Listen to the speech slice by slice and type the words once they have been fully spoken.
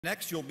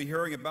Next, you'll be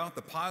hearing about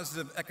the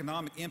positive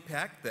economic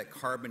impact that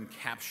carbon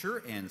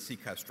capture and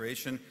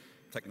sequestration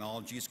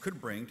technologies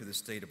could bring to the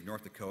state of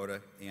North Dakota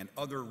and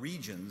other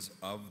regions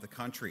of the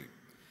country.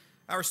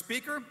 Our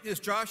speaker is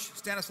Josh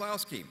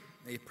Stanislawski,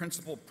 a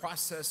principal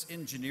process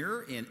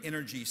engineer in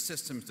energy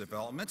systems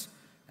development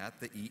at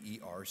the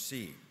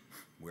EERC,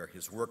 where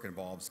his work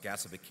involves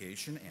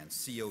gasification and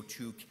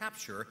CO2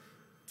 capture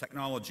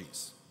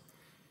technologies.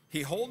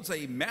 He holds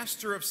a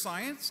Master of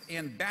Science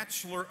and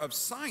Bachelor of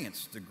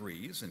Science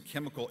degrees in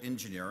chemical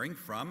engineering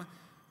from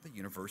the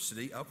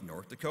University of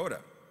North Dakota.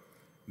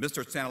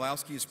 Mr.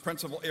 Stanislawski's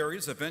principal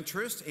areas of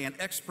interest and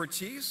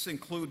expertise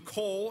include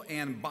coal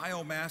and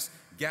biomass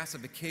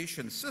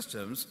gasification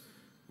systems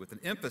with an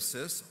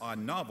emphasis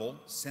on novel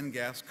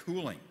syngas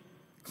cooling,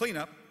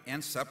 cleanup,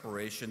 and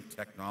separation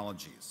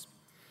technologies.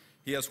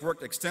 He has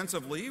worked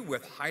extensively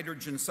with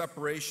hydrogen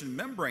separation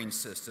membrane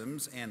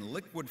systems and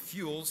liquid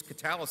fuels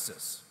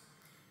catalysis.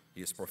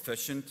 He is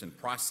proficient in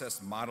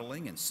process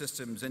modeling and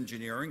systems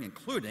engineering,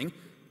 including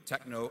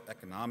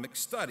techno-economic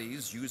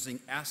studies using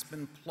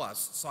Aspen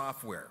Plus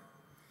software.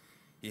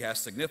 He has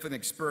significant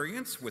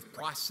experience with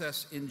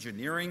process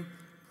engineering,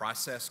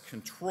 process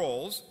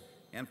controls,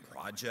 and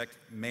project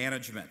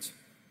management.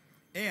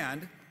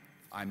 And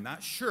I'm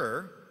not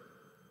sure,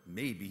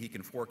 maybe he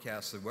can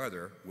forecast the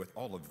weather with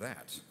all of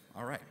that.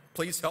 All right,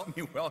 please help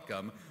me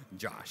welcome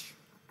Josh.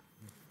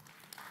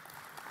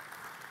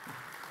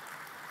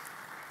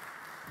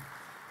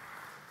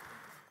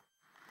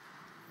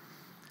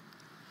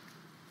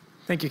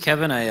 Thank you,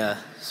 Kevin. I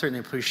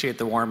certainly appreciate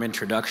the warm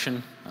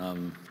introduction.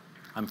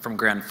 I'm from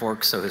Grand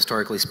Forks, so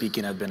historically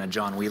speaking, I've been a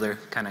John Wheeler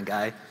kind of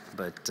guy,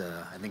 but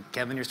I think,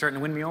 Kevin, you're starting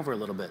to win me over a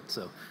little bit,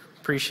 so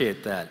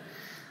appreciate that.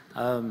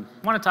 I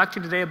want to talk to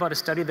you today about a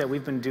study that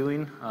we've been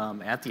doing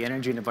at the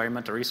Energy and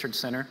Environmental Research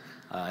Center.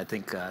 I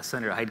think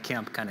Senator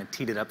Heitkamp kind of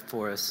teed it up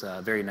for us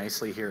very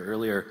nicely here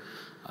earlier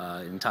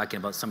in talking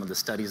about some of the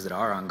studies that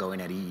are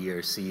ongoing at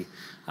EERC.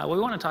 What we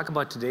want to talk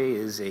about today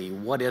is a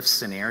what-if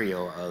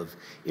scenario of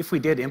if we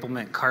did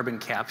implement carbon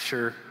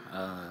capture,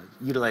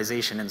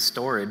 utilization, and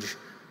storage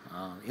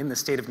in the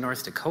state of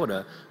North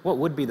Dakota, what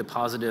would be the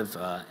positive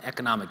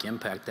economic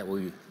impact that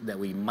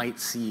we might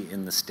see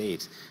in the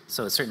state?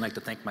 So I'd certainly like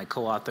to thank my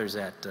co-authors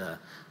at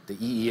the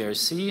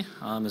EERC,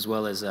 as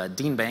well as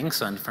Dean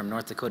Banks from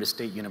North Dakota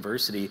State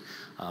University.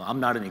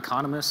 I'm not an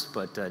economist,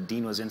 but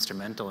Dean was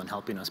instrumental in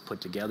helping us put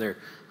together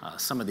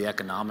some of the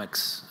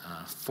economics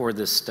for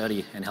this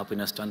study and helping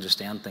us to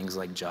understand things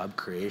like job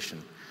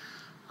creation.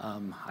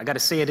 I got to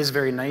say, it is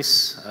very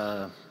nice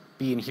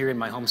being here in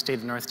my home state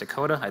of North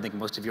Dakota. I think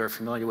most of you are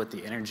familiar with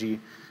the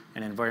Energy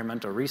and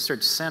Environmental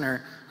Research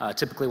Center.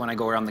 Typically when I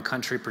go around the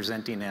country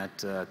presenting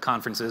at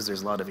conferences,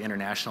 there's a lot of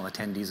international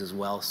attendees as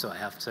well, so I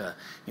have to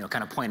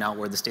kind of point out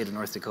where the state of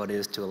North Dakota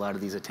is to a lot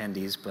of these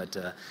attendees,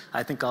 but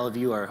I think all of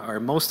you are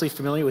mostly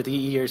familiar with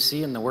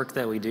EERC and the work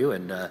that we do,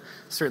 and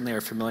certainly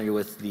are familiar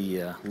with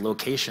the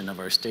location of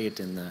our state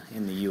in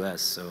the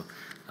US, so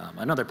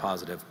another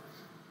positive.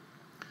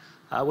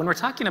 When we're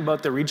talking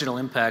about the regional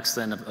impacts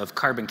then of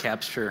carbon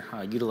capture,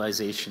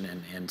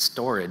 utilization, and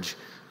storage,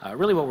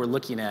 really what we're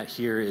looking at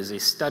here is a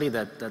study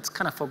that's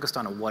kind of focused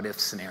on a what-if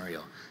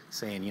scenario,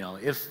 saying,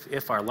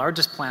 if our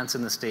largest plants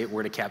in the state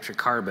were to capture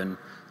carbon,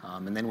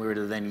 and then we were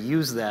to then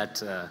use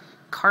that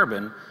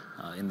carbon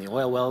in the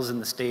oil wells in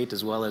the state,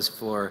 as well as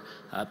for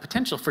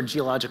potential for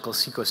geological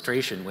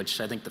sequestration,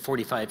 which I think the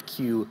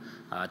 45Q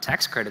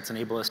tax credits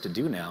enable us to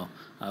do now.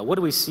 What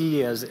do we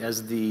see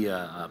as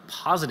the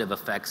positive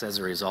effects as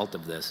a result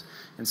of this?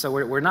 And so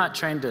we're not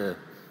trying to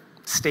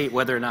state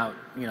whether or not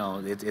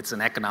it's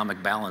an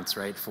economic balance,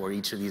 right, for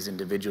each of these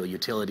individual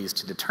utilities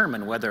to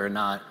determine whether or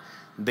not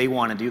they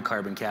want to do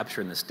carbon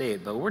capture in the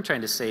state. But what we're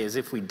trying to say is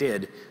if we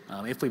did,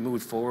 if we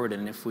moved forward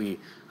and if we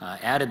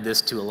added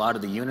this to a lot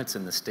of the units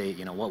in the state,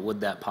 what would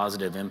that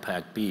positive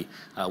impact be?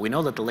 We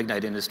know that the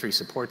lignite industry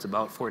supports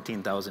about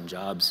 14,000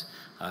 jobs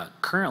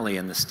currently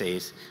in the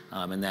state,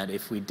 and that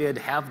if we did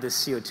have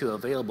this CO2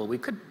 available, we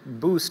could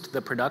boost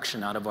the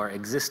production out of our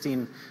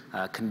existing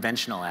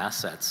conventional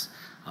assets.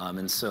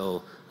 And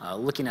so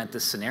looking at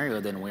this scenario,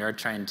 then we are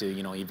trying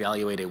to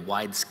evaluate a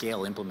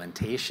wide-scale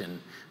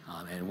implementation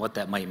and what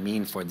that might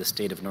mean for the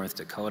state of North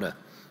Dakota.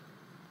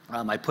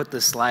 I put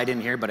this slide in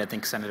here, but I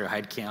think Senator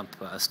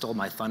Heitkamp stole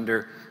my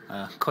thunder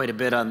quite a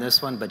bit on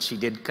this one, but she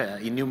did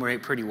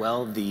enumerate pretty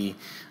well the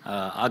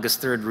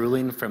August 3rd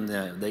ruling from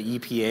the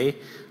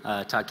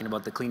EPA talking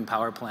about the Clean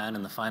Power Plan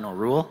and the final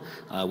rule.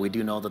 We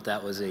do know that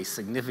that was a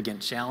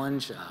significant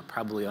challenge,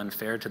 probably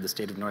unfair to the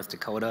state of North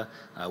Dakota,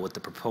 what the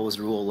proposed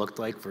rule looked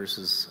like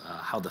versus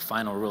how the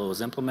final rule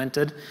was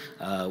implemented.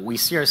 We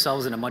see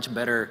ourselves in a much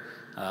better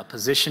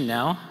position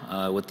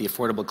now with the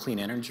Affordable Clean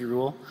Energy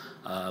Rule,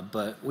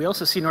 but we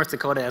also see North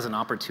Dakota as an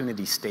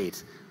opportunity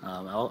state.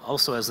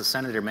 Also, as the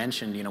Senator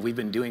mentioned, we've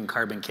been doing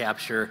carbon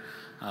capture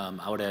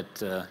out at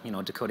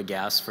Dakota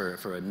Gas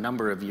for a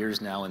number of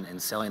years now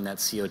and selling that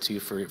CO2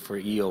 for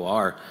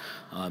EOR.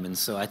 And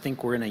so I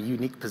think we're in a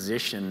unique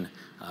position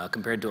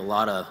compared to a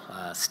lot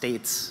of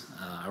states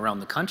around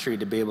the country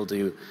to be able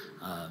to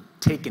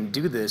take and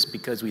do this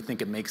because we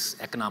think it makes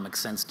economic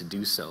sense to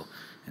do so.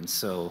 And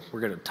so we're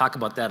going to talk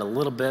about that a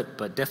little bit,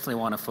 but definitely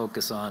want to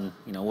focus on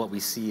what we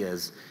see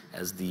as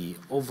the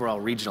overall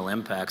regional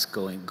impacts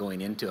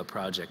going into a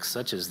project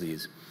such as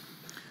these.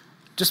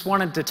 Just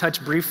wanted to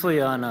touch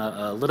briefly on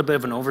a little bit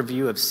of an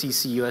overview of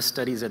CCUS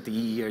studies at the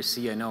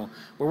EERC. I know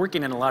we're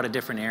working in a lot of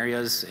different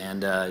areas,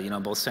 and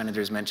both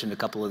senators mentioned a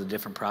couple of the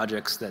different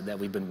projects that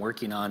we've been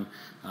working on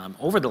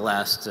over the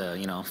last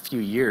few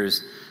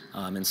years.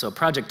 And so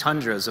Project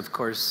Tundra is, of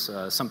course,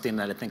 something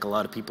that I think a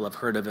lot of people have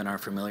heard of and are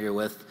familiar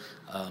with.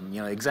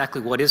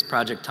 Exactly what is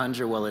Project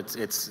Tundra? Well,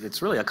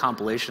 it's really a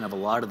compilation of a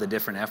lot of the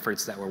different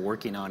efforts that we're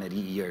working on at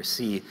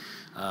EERC,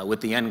 with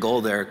the end goal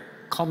there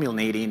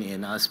culminating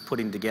in us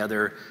putting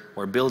together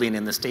or building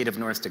in the state of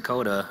North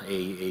Dakota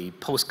a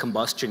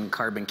post-combustion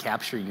carbon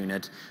capture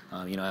unit,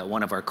 at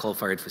one of our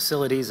coal-fired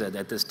facilities.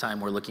 At this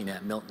time, we're looking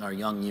at Milton R.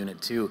 Young Unit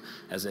 2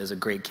 as a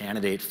great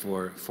candidate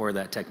for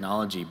that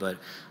technology. But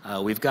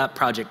we've got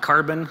Project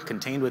Carbon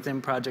contained within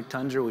Project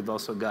Tundra. We've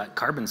also got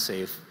Carbon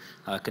Safe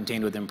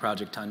contained within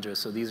Project Tundra.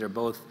 So these are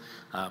both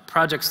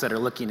projects that are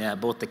looking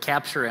at both the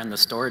capture and the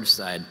storage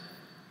side.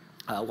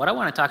 What I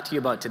want to talk to you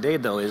about today,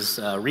 though, is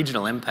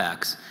regional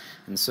impacts.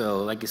 And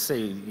so, like I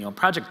say,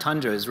 Project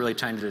Tundra is really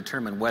trying to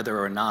determine whether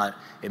or not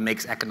it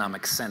makes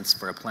economic sense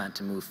for a plant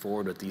to move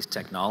forward with these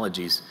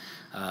technologies.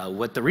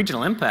 What the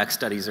regional impact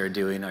studies are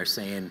doing are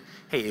saying,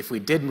 hey, if we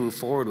did move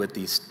forward with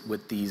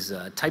these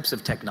types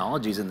of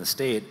technologies in the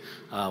state,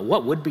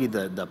 what would be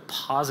the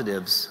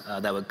positives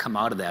that would come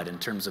out of that in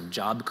terms of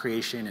job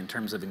creation, in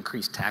terms of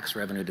increased tax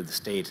revenue to the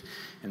state?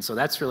 And so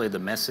that's really the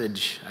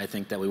message, I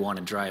think, that we want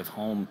to drive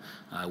home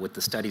with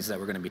the studies that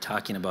we're going to be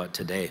talking about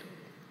today.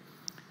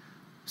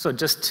 So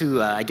just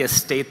to,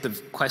 state the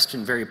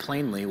question very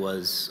plainly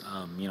was,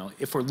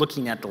 if we're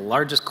looking at the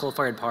largest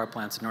coal-fired power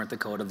plants in North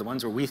Dakota, the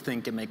ones where we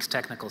think it makes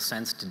technical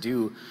sense to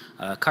do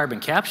carbon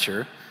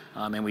capture,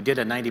 and we did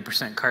a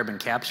 90% carbon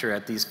capture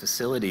at these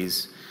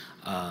facilities,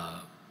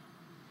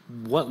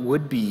 what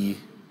would be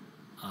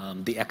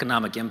the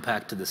economic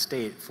impact to the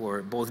state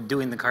for both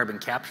doing the carbon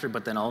capture,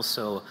 but then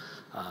also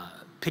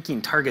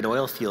picking target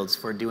oil fields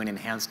for doing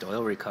enhanced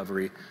oil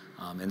recovery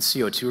and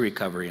CO2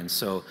 recovery? And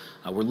so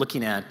we're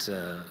looking at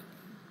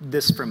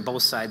this from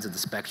both sides of the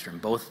spectrum,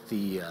 both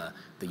the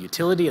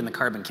utility and the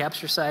carbon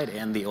capture side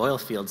and the oil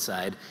field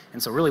side.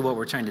 And so really what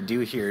we're trying to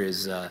do here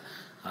is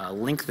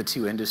link the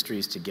two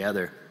industries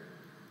together.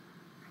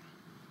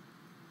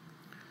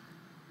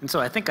 And so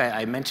I think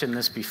I mentioned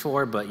this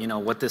before, but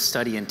what this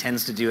study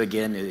intends to do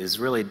again is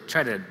really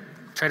try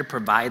to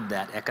provide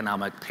that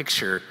economic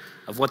picture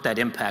of what that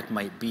impact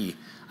might be.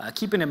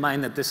 Keeping in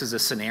mind that this is a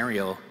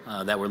scenario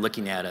that we're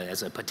looking at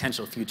as a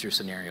potential future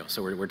scenario.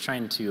 So we're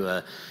trying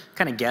to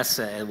kind of guess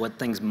at what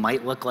things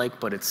might look like,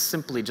 but it's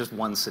simply just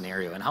one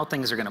scenario. And how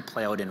things are going to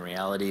play out in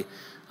reality,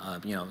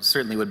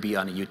 certainly would be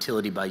on a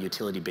utility by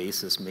utility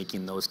basis,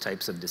 making those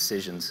types of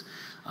decisions.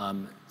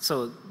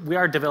 So we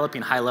are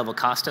developing high-level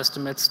cost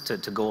estimates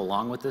to go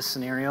along with this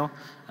scenario,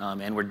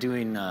 and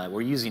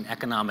we're using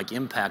economic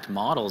impact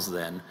models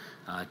then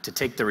to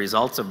take the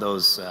results of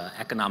those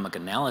economic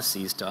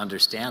analyses to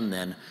understand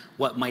then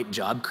what might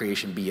job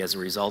creation be as a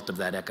result of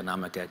that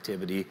economic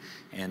activity,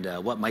 and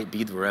what might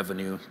be the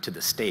revenue to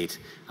the state.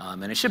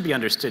 And it should be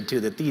understood too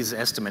that these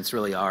estimates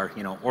really are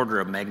order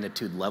of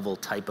magnitude level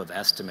type of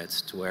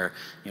estimates, to where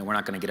we're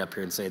not going to get up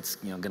here and say it's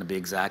going to be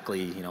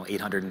exactly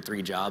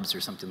 803 jobs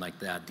or something like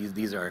that.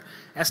 These are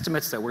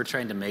estimates that we're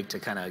trying to make to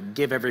kind of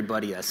give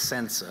everybody a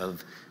sense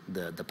of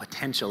the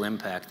potential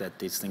impact that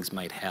these things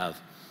might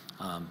have.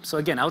 So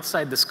again,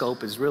 outside the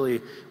scope is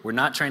really, we're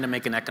not trying to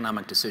make an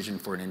economic decision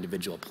for an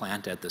individual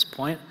plant at this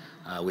point.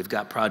 We've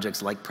got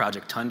projects like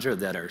Project Tundra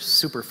that are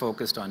super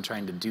focused on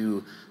trying to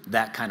do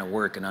that kind of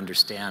work and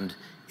understand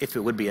if it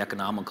would be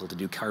economical to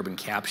do carbon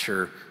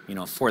capture,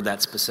 for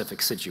that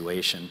specific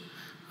situation.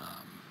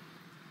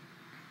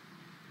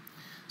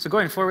 So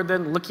going forward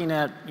then, looking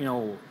at,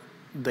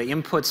 the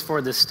inputs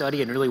for this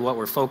study and really what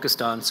we're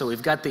focused on. So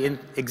we've got the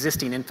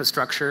existing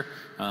infrastructure.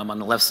 On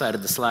the left side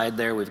of the slide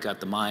there, we've got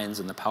the mines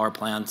and the power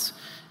plants.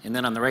 And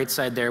then on the right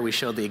side there, we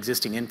show the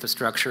existing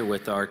infrastructure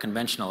with our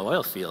conventional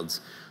oil fields.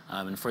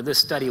 And for this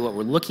study, what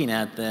we're looking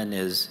at then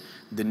is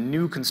the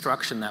new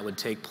construction that would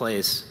take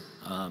place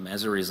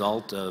as a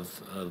result of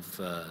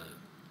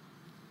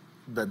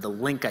the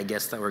link, I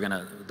guess, that we're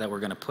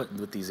gonna put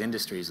with these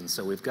industries. And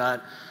so we've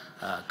got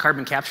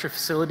carbon capture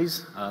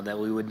facilities that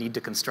we would need to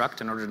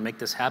construct in order to make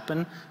this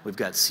happen. We've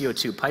got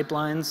CO2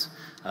 pipelines,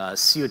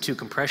 CO2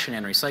 compression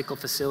and recycle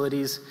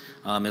facilities,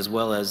 as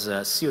well as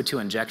CO2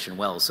 injection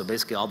wells. So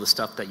basically all the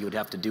stuff that you would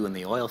have to do in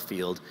the oil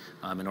field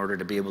in order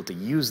to be able to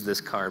use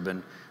this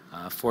carbon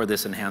for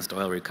this enhanced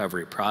oil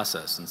recovery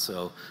process. And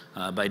so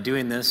by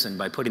doing this and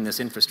by putting this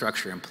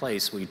infrastructure in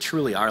place, we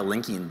truly are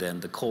linking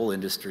then the coal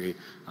industry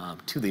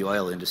to the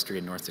oil industry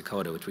in North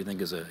Dakota, which we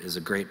think is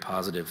a great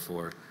positive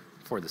for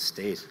the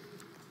state.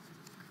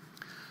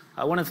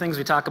 One of the things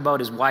we talk about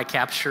is why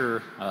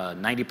capture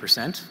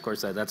 90%. Of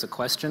course, that's a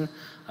question.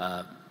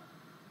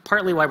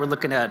 Partly why we're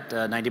looking at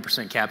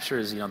 90% capture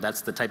is,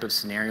 that's the type of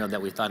scenario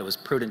that we thought it was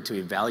prudent to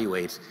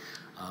evaluate.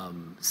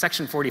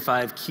 Section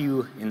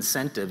 45Q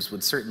incentives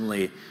would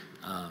certainly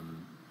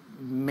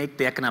make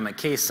the economic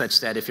case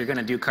such that if you're going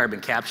to do carbon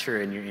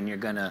capture and you're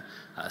going to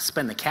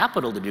spend the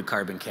capital to do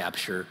carbon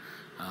capture,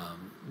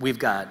 we've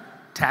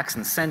got tax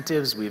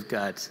incentives, we've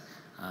got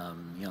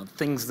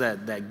things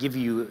that give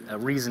you a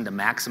reason to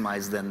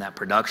maximize then that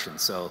production.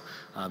 So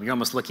you're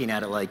almost looking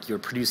at it like you're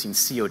producing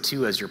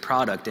CO2 as your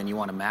product and you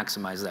want to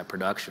maximize that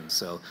production.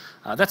 So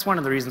that's one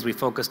of the reasons we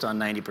focused on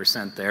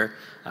 90% there.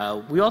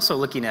 We're also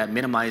looking at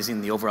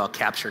minimizing the overall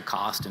capture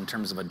cost in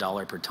terms of a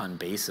dollar per ton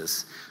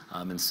basis.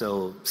 And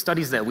so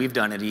studies that we've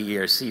done at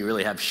EERC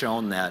really have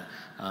shown that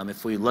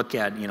if we look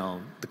at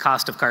the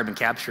cost of carbon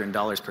capture in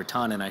dollars per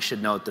ton, and I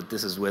should note that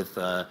this is with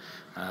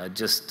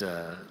just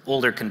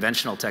older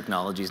conventional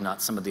technologies,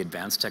 not some of the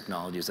advanced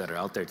technologies that are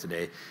out there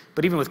today.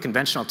 But even with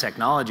conventional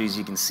technologies,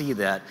 you can see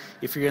that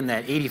if you're in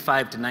that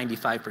 85 to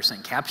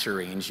 95% capture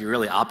range, you're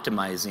really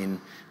optimizing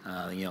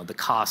the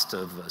cost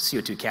of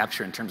CO2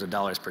 capture in terms of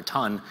dollars per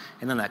ton,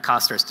 and then that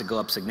cost starts to go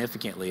up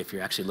significantly if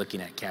you're actually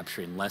looking at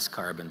capturing less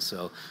carbon.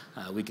 So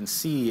we can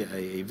see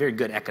a very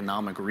good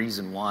economic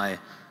reason why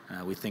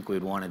we think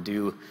we'd want to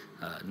do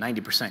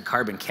 90%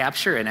 carbon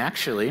capture. And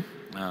actually,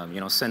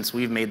 since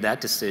we've made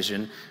that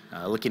decision,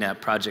 looking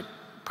at Project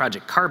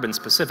Carbon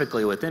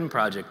specifically within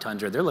Project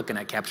Tundra, they're looking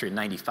at capturing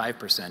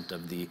 95%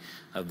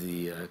 of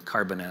the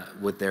carbon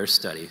with their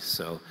study.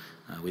 So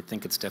we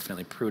think it's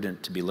definitely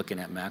prudent to be looking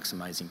at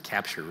maximizing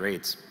capture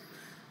rates.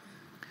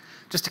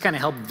 Just to kind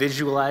of help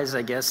visualize,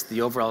 I guess,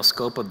 the overall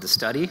scope of the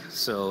study.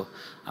 So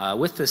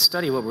with this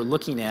study, what we're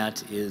looking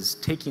at is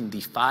taking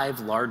the 5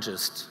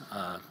 largest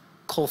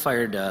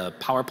coal-fired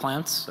power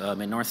plants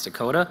in North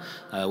Dakota,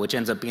 which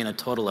ends up being a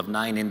total of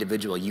 9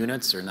 individual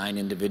units or 9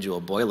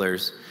 individual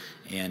boilers,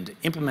 and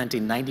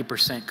implementing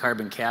 90%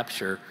 carbon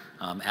capture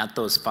at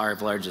those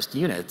 5 largest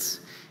units.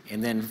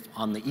 And then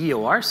on the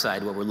EOR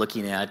side, what we're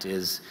looking at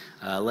is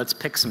let's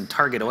pick some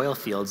target oil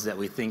fields that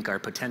we think are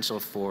potential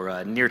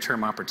for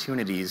near-term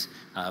opportunities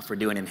for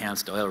doing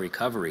enhanced oil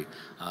recovery.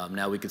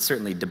 Now, we could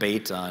certainly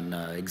debate on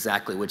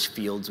exactly which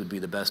fields would be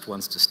the best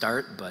ones to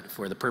start, but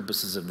for the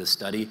purposes of this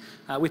study,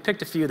 we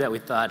picked a few that we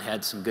thought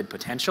had some good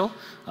potential.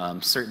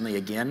 Certainly,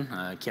 again,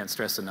 I can't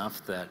stress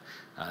enough that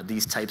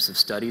these types of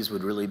studies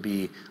would really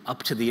be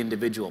up to the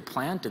individual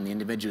plant and the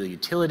individual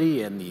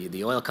utility and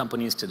the oil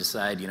companies to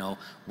decide,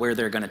 where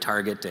they're going to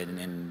target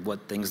and what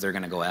things they're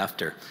going to go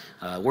after.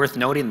 Worth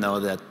noting, though,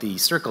 that the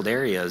circled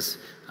areas,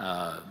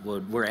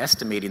 what we're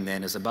estimating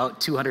then is about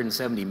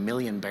 270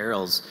 million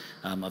barrels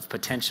of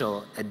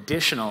potential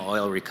additional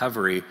oil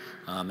recovery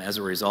as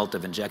a result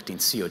of injecting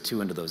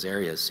CO2 into those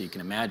areas. So you can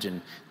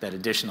imagine that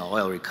additional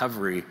oil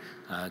recovery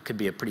could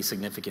be a pretty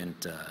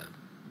significant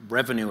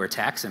revenue or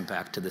tax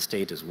impact to the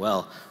state as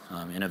well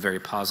in a very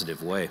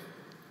positive way.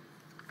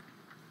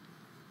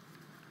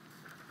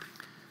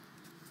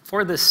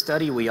 For this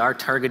study, we are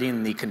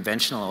targeting the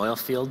conventional oil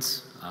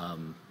fields,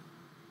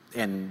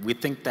 and we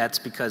think that's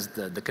because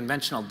the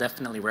conventional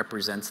definitely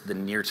represents the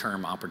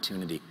near-term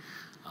opportunity.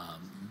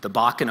 The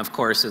Bakken, of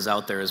course, is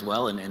out there as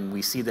well, and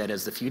we see that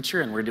as the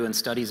future, and we're doing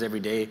studies every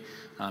day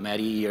at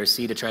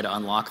EERC to try to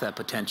unlock that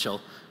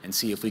potential and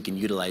see if we can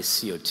utilize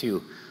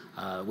CO2.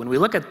 When we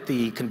look at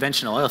the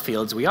conventional oil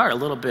fields, we are a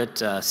little bit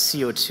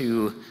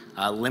CO2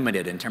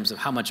 limited in terms of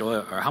how much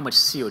oil or how much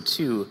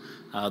CO2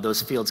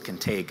 those fields can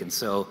take. And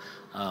so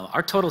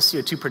our total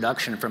CO2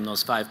 production from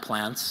those 5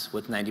 plants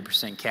with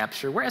 90%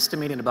 capture, we're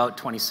estimating about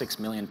 26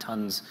 million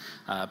tons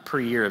per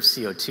year of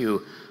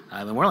CO2.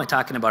 And we're only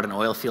talking about an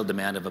oil field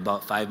demand of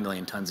about 5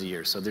 million tons a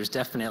year. So there's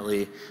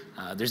definitely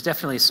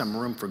some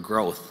room for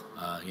growth.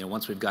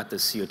 Once we've got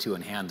this CO2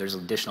 in hand, there's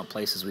additional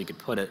places we could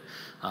put it.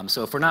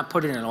 So if we're not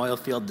putting in an oil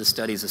field, the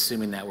study's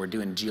assuming that we're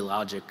doing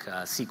geologic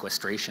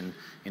sequestration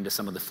into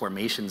some of the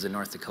formations in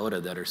North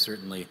Dakota that are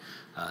certainly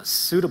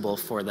suitable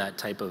for that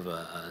type of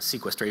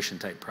sequestration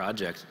type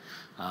project.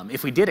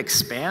 If we did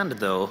expand,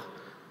 though,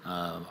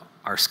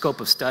 our scope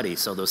of study,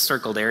 so those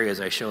circled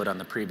areas I showed on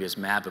the previous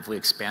map, if we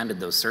expanded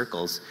those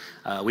circles,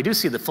 we do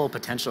see the full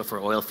potential for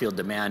oil field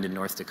demand in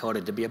North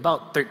Dakota to be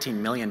about 13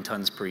 million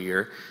tons per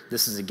year.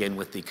 This is again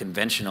with the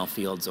conventional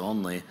fields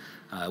only,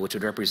 which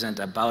would represent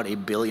about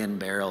 1 billion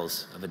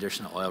barrels of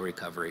additional oil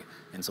recovery.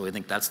 And so we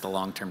think that's the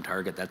long-term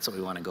target. That's what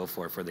we want to go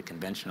for the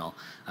conventional.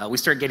 We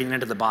start getting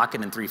into the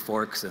Bakken and Three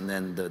Forks, and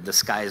then the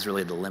sky is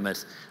really the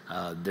limit.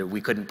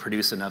 We couldn't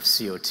produce enough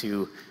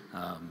CO2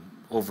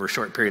 over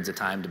short periods of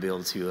time to be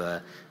able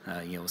to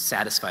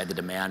satisfy the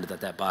demand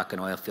that Bakken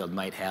oil field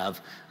might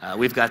have.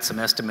 We've got some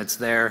estimates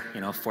there,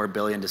 4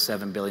 billion to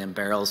 7 billion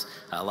barrels.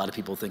 A lot of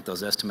people think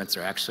those estimates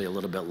are actually a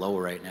little bit low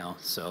right now.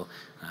 So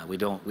we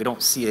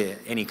don't see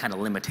any kind of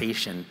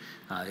limitation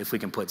if we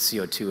can put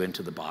CO2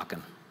 into the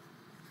Bakken.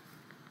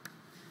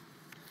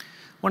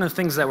 One of the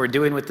things that we're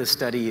doing with this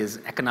study is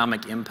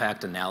economic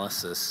impact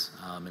analysis.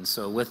 And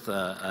so with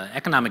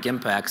economic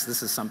impacts,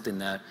 this is something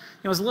that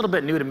was a little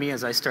bit new to me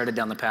as I started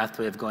down the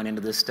pathway of going into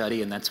this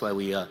study, and that's why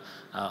we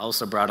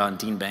also brought on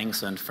Dean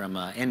Bengtson from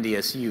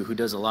NDSU, who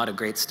does a lot of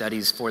great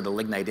studies for the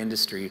lignite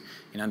industry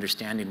in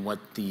understanding what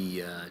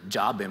the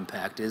job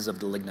impact is of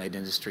the lignite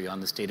industry on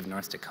the state of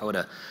North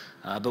Dakota.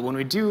 But when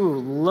we do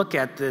look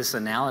at this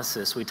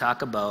analysis, we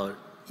talk about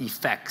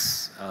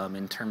effects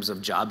in terms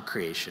of job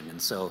creation.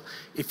 And so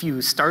if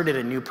you started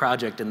a new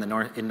project in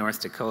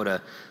North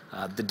Dakota,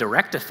 the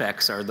direct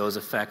effects are those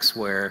effects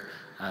where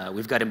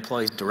we've got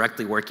employees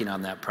directly working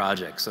on that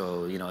project.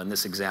 So, in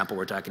this example,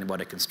 we're talking about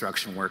a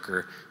construction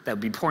worker that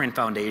would be pouring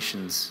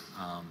foundations,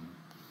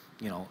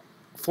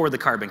 for the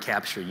carbon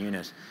capture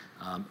unit.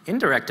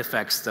 Indirect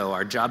effects, though,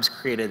 are jobs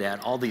created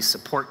at all these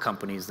support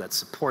companies that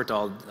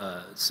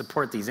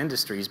support these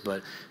industries,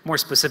 but more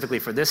specifically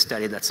for this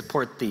study, that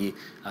support the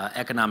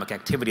economic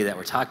activity that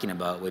we're talking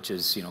about, which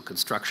is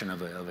construction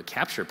of a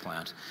capture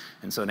plant.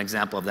 And so an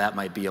example of that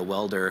might be a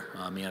welder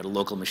at a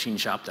local machine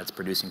shop that's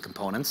producing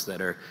components that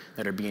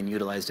are being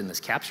utilized in this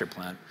capture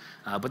plant.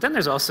 But then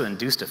there's also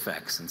induced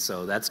effects, and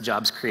so that's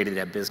jobs created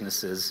at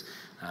businesses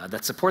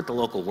that support the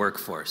local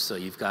workforce. So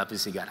you've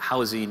obviously got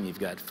housing, you've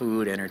got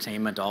food,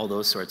 entertainment, all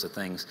those sorts of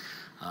things.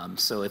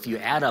 So if you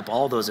add up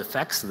all those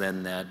effects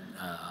then that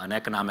an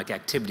economic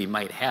activity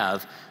might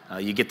have,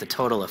 you get the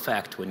total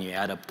effect when you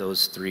add up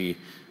those three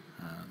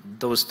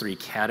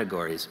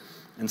categories.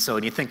 And so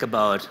when you think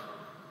about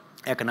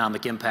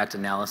economic impact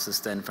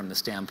analysis then from the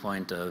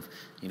standpoint of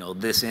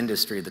this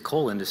industry, the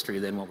coal industry,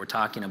 then what we're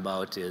talking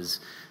about is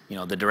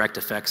the direct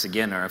effects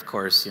again are of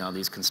course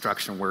these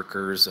construction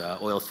workers,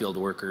 oil field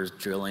workers,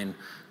 drilling,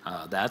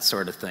 that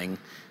sort of thing.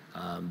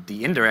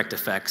 The indirect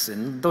effects,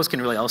 and those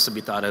can really also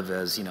be thought of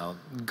as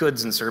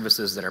goods and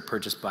services that are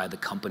purchased by the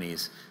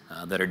companies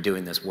that are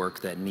doing this work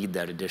that need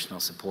that additional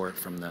support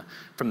from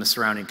the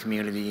surrounding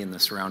community and the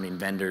surrounding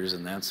vendors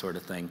and that sort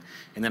of thing.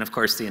 And then of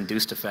course the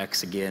induced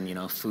effects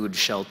again, food,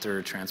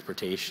 shelter,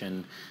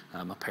 transportation,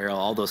 apparel,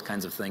 all those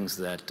kinds of things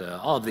that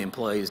all of the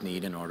employees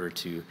need in order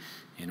to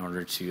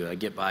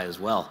get by as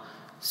well.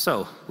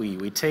 So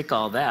we take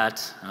all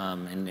that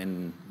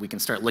and we can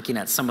start looking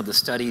at some of the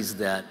studies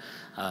that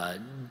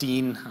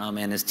Dean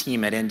and his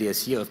team at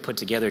NDSU have put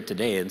together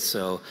today. And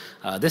so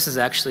this is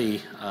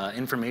actually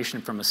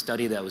information from a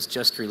study that was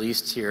just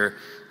released here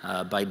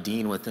by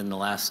Dean within the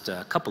last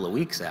couple of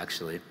weeks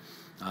actually.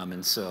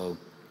 And so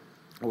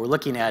what we're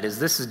looking at is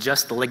this is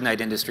just the lignite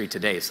industry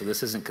today, so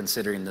this isn't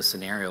considering the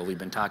scenario we've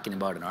been talking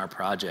about in our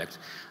project.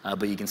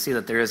 But you can see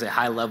that there is a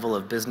high level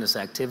of business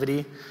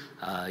activity,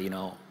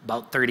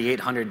 about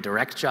 3,800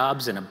 direct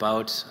jobs and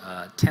about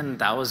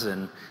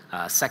 10,000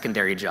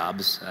 secondary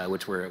jobs,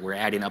 which we're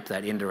adding up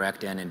that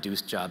indirect and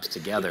induced jobs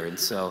together. And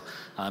so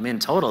in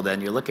total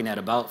then, you're looking at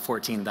about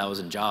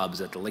 14,000 jobs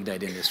that the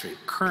lignite industry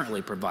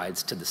currently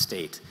provides to the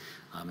state.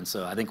 And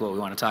so I think what we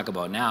want to talk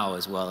about now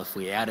is, well, if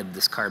we added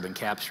this carbon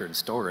capture and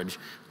storage,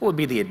 what would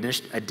be the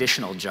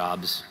additional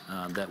jobs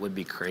that would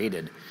be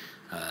created?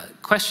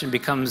 Question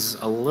becomes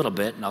a little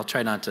bit, and I'll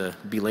try not to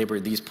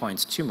belabor these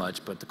points too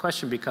much, but the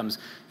question becomes,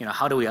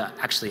 how do we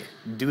actually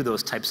do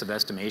those types of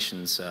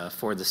estimations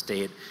for the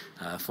state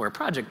for a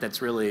project that's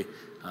really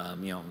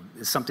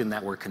is something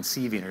that we're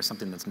conceiving or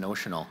something that's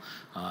notional.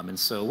 And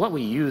so what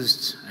we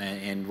used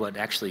and what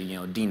actually,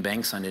 Dean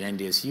Bengtson at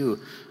NDSU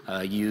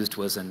used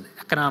was an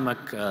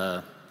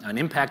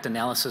impact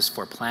analysis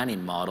for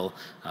planning model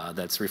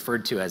that's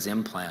referred to as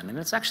IMPLAN. And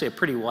it's actually a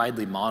pretty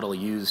widely model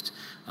used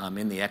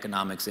in the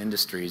economics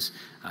industries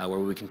where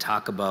we can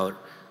talk about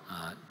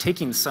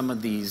taking some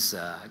of these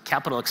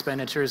capital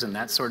expenditures and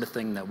that sort of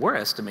thing that we're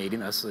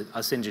estimating,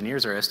 us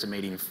engineers are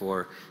estimating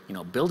for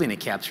building a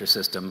capture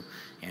system,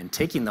 and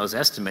taking those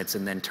estimates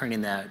and then turning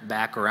that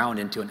back around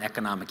into an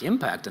economic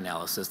impact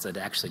analysis that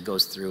actually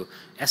goes through,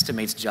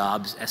 estimates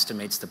jobs,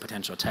 estimates the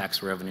potential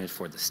tax revenue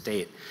for the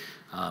state.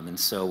 And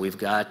so we've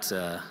got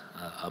a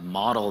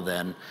model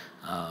then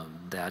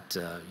that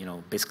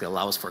basically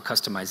allows for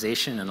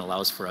customization and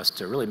allows for us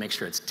to really make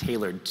sure it's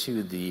tailored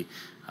to the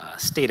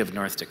state of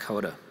North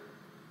Dakota.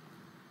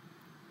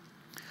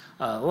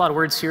 A lot of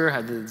words here. I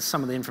have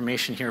some of the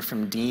information here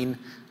from Dean.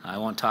 I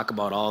won't talk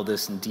about all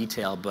this in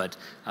detail, but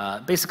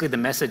basically the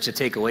message to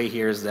take away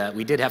here is that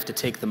we did have to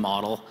take the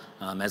model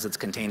as it's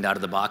contained out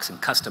of the box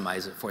and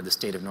customize it for the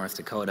state of North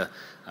Dakota.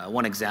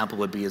 One example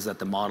would be is that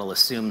the model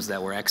assumes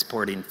that we're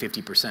exporting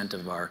 50%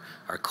 of our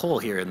coal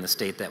here in the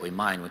state that we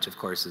mine, which of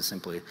course is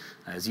simply,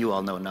 as you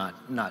all know,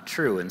 not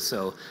true. And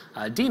so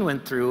Dean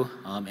went through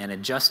and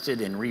adjusted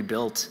and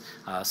rebuilt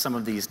some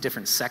of these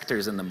different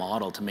sectors in the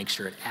model to make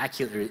sure it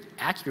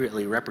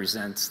accurately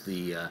represents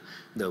the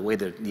way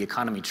that the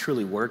economy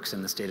truly works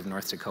in the state of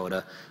North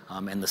Dakota.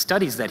 And the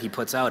studies that he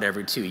puts out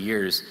every 2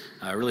 years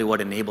really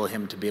what enable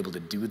him to be able to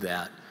do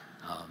that.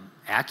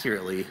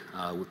 accurately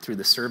through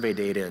the survey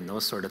data and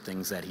those sort of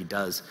things that he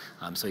does.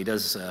 So he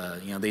does,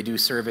 they do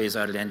surveys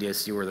out at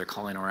NDSU where they're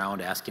calling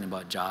around asking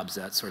about jobs,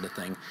 that sort of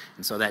thing.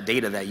 And so that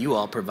data that you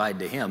all provide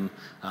to him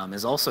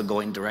is also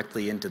going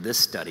directly into this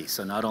study.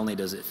 So not only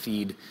does it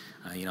feed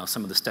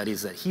some of the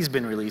studies that he's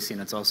been releasing,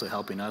 it's also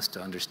helping us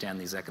to understand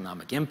these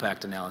economic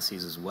impact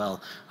analyses as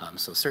well.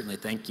 So certainly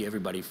thank you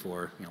everybody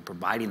for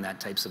providing that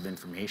types of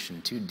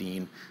information to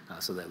Dean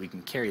so that we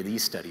can carry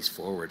these studies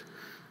forward.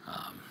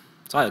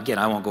 So again,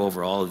 I won't go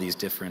over all of these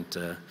different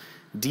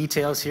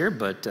details here,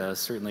 but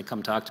certainly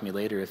come talk to me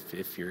later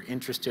if you're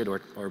interested,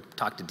 or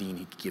talk to Dean.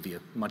 He can give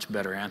you much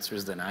better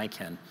answers than I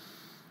can.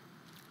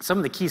 Some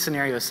of the key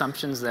scenario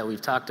assumptions that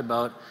we've talked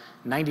about: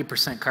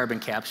 90% carbon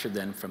capture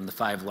then from the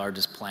 5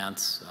 largest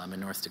plants in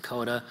North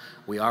Dakota.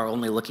 We are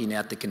only looking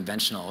at the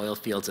conventional oil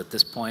fields at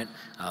this point.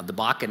 The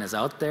Bakken is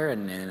out there,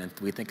 and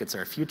we think it's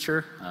our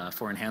future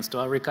for enhanced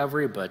oil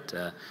recovery, but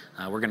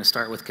we're going to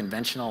start with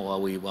conventional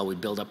while we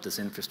build up this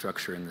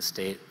infrastructure in the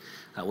state.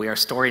 We are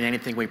storing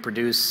anything we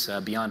produce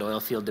beyond oil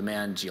field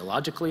demand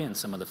geologically in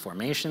some of the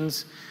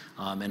formations.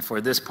 And for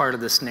this part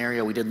of the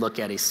scenario, we did look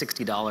at a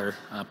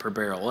 $60 per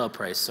barrel oil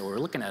price, so we're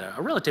looking at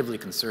a relatively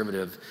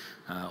conservative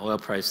oil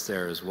price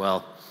there as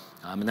well.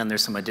 And then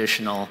there's some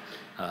additional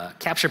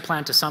capture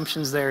plant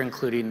assumptions there,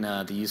 including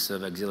the use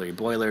of auxiliary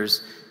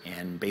boilers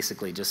and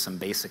basically just some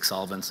basic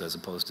solvents as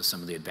opposed to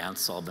some of the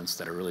advanced solvents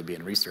that are really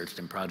being researched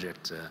in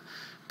Project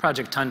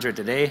Tundra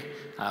today.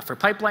 For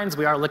pipelines,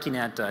 we are looking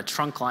at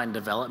trunk line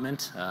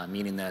development,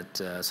 meaning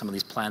that some of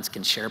these plants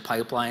can share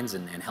pipelines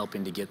and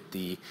helping to get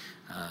the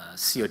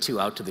CO2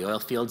 out to the oil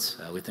fields.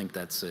 We think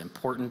that's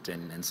important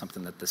and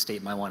something that the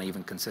state might want to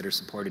even consider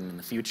supporting in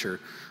the future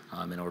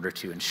in order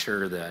to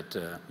ensure that,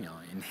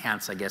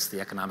 enhance, I guess,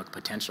 the economic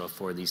potential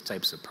for these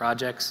types of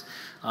projects.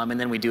 And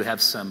then we do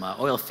have some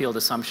oil field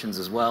assumptions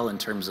as well in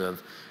terms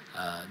of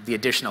the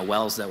additional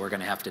wells that we're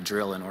going to have to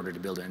drill in order to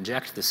be able to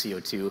inject the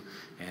CO2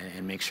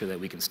 and make sure that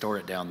we can store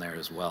it down there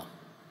as well.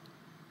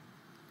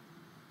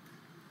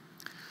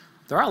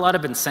 There are a lot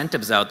of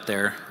incentives out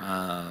there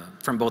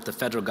from both the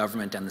federal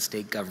government and the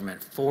state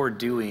government for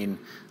doing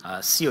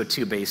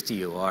CO2-based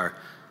EOR.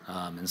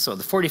 And so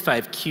the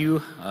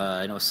 45Q,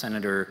 I know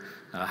Senator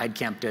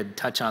Heidkamp did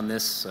touch on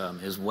this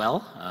as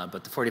well,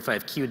 but the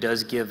 45Q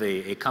does give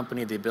a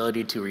company the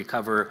ability to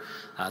recover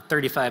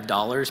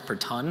 $35 per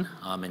ton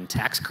in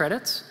tax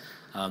credits.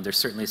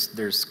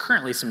 There's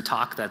currently some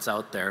talk that's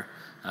out there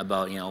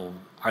about,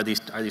 are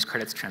these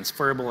credits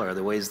transferable, or are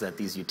there ways that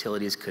these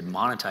utilities could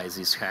monetize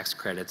these tax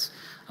credits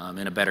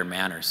in a better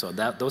manner? So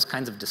those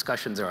kinds of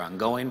discussions are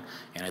ongoing,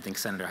 and I think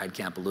Senator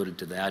Heidkamp alluded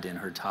to that in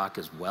her talk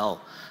as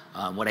well.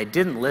 What I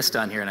didn't list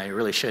on here, and I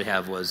really should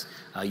have, was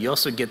you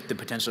also get the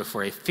potential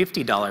for a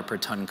 $50 per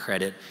ton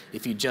credit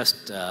if you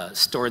just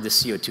store the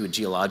CO2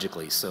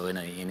 geologically. So in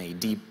a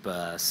deep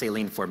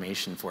saline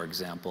formation, for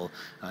example,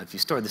 if you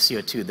store the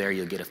CO2 there,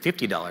 you'll get a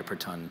 $50 per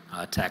ton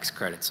tax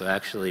credit, so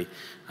actually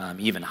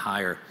even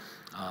higher.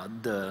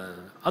 The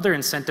other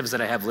incentives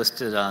that I have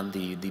listed on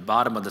the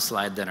bottom of the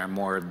slide that are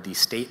more the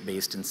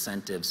state-based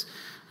incentives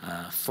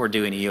for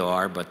doing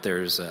EOR, but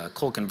there's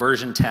coal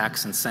conversion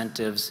tax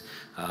incentives,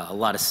 a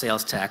lot of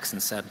sales tax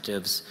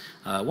incentives.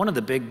 One of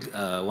the big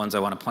ones I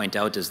want to point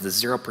out is the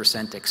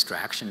 0%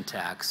 extraction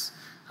tax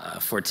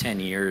for 10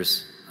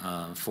 years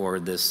for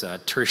this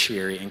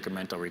tertiary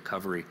incremental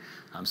recovery.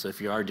 So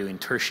if you are doing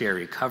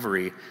tertiary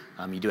recovery,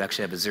 you do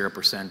actually have a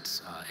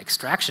 0%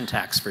 extraction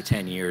tax for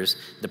 10 years.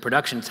 The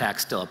production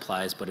tax still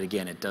applies, but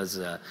again, it does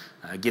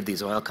give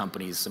these oil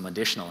companies some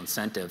additional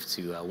incentive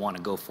to want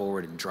to go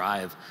forward and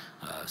drive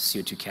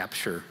CO2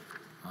 capture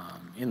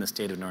in the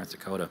state of North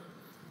Dakota.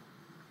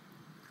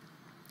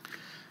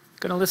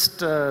 Going to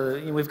list,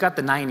 we've got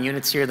the 9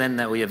 units here then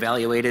that we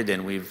evaluated,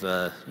 and we've,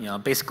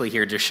 basically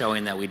here just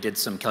showing that we did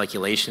some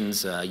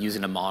calculations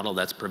using a model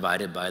that's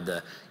provided by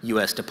the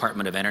U.S.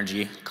 Department of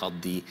Energy called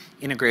the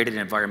Integrated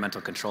Environmental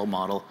Control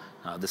Model.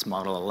 This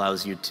model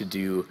allows you to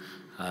do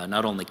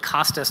not only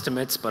cost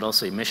estimates, but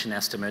also emission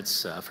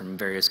estimates from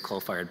various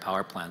coal-fired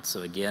power plants.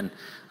 So again,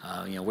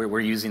 we're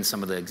using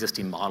some of the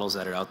existing models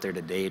that are out there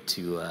today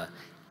to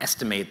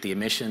estimate the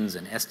emissions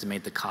and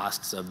estimate the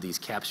costs of these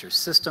capture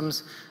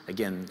systems.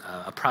 Again,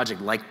 a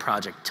project like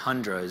Project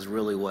Tundra is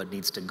really what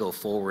needs to go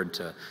forward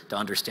to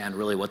understand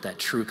really what that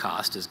true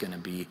cost is going to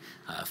be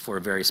for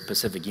very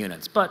specific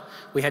units. But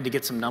we had to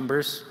get some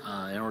numbers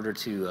in order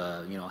to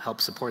help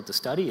support the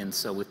study, and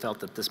so we felt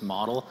that this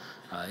model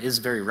is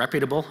very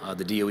reputable.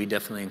 The DOE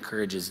definitely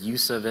encourages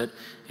use of it,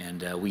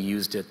 and we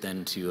used it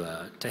then to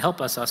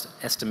help us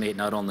estimate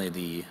not only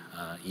the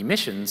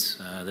emissions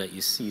that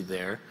you see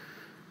there,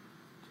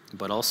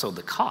 but also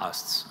the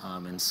costs.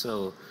 And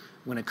so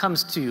when it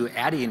comes to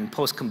adding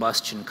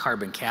post-combustion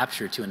carbon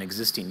capture to an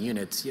existing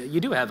unit,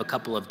 you do have a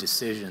couple of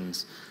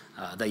decisions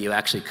that you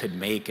actually could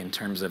make in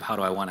terms of how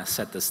do I want to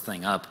set this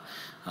thing up.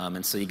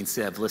 And so you can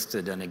see I've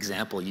listed an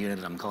example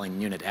unit I'm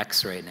calling Unit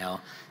X right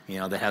now,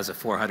 that has a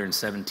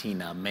 417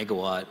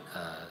 megawatt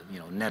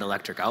net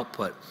electric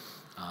output.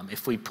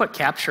 If we put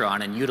capture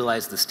on and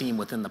utilize the steam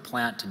within the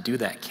plant to do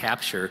that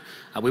capture,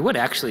 we would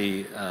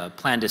actually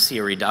plan to see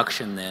a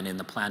reduction then in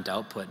the plant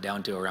output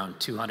down to around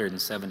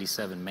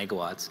 277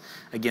 megawatts.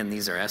 Again,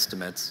 these are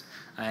estimates,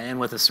 and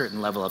with a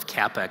certain level of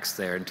capex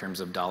there in terms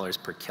of dollars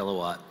per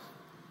kilowatt.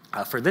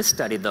 For this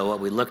study, though, what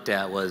we looked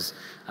at was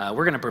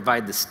we're going to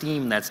provide the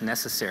steam that's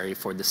necessary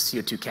for the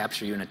CO2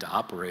 capture unit to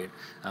operate.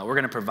 We're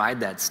going to provide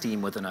that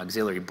steam with an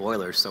auxiliary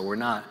boiler, so we're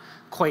not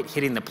quite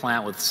hitting the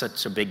plant with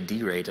such a big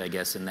D-rate, I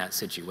guess, in that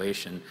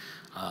situation.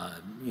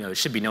 You know, it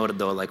should be noted,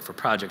 though, like for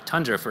Project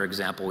Tundra, for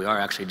example, we are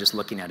actually just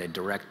looking at a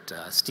direct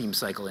steam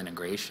cycle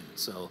integration.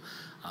 So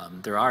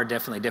there are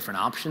definitely different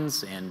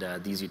options, and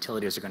these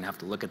utilities are going to have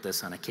to look at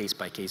this on a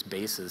case-by-case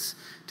basis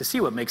to see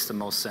what makes the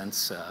most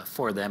sense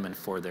for them and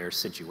for their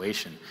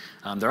situation.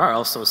 There are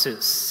also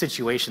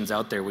situations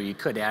out there where you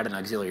could add an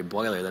auxiliary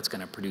boiler that's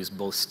going to produce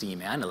both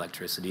steam and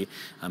electricity,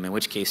 in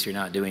which case you're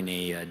not doing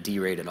a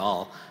D-rate at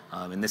all.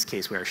 In this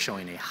case, we are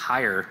showing a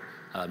higher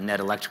net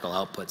electrical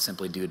output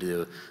simply due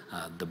to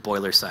the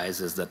boiler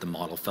sizes that the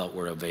model felt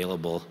were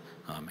available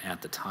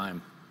at the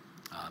time.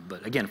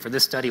 But again, for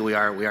this study, we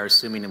are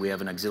assuming that we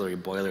have an auxiliary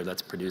boiler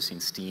that's producing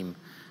steam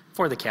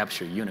for the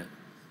capture unit.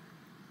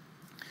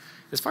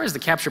 As far as the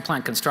capture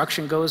plant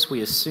construction goes,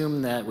 we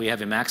assume that we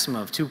have a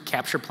maximum of 2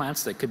 capture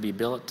plants that could be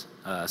built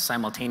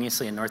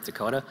simultaneously in North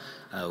Dakota.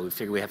 We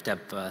figure we have to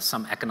have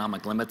some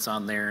economic limits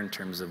on there in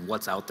terms of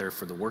what's out there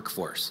for the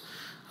workforce.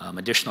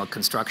 Additional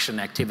construction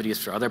activities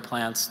for other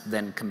plants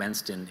then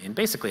commenced in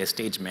basically a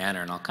staged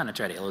manner, and I'll kind of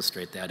try to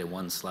illustrate that in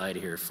one slide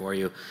here for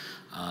you.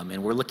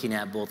 And we're looking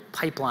at both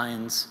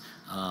pipelines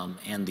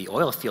and the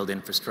oil field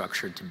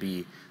infrastructure to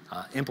be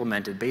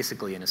implemented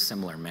basically in a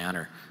similar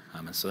manner.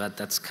 And so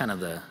that's kind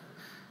of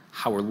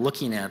how we're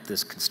looking at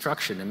this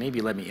construction, and maybe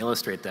let me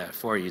illustrate that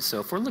for you. So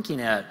if we're looking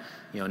at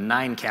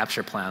 9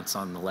 capture plants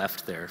on the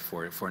left there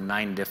for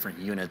 9 different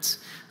units,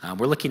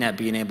 we're looking at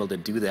being able to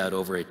do that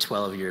over a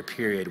 12-year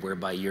period, where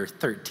by year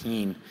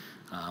 13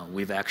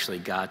 we've actually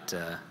got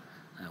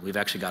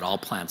all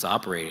plants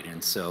operating.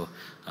 And so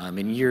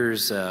in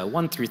years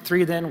 1 through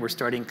 3 then we're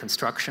starting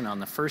construction on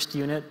the first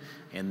unit,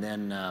 and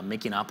then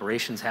making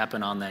operations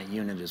happen on that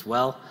unit as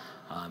well.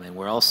 And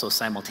we're also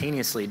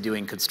simultaneously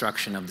doing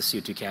construction of the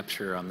CO2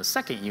 capture on the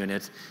second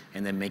unit,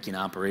 and then making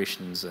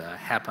operations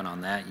happen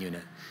on that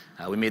unit.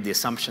 We made the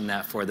assumption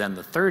that for then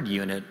the third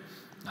unit,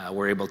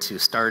 we're able to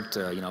start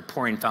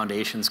pouring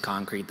foundations,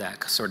 concrete,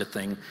 that sort of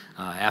thing,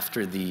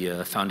 after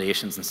the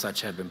foundations and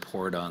such have been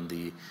poured on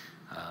the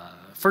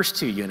first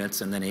 2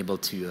 units, and then able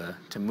to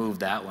move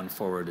that one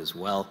forward as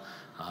well.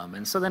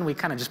 And so then we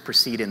kind of just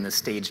proceed in this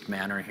staged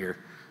manner here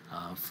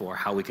for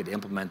how we could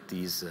implement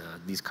these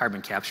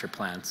carbon capture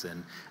plants.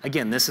 And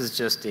again, this is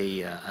just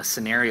a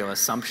scenario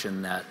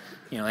assumption that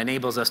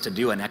enables us to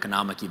do an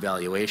economic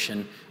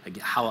evaluation,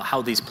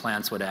 how these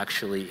plants would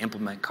actually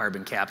implement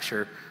carbon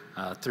capture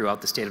throughout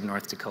the state of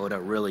North Dakota.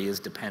 Really is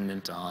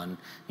dependent on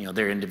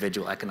their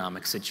individual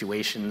economic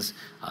situations,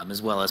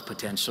 as well as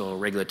potential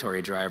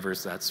regulatory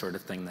drivers, that sort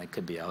of thing that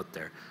could be out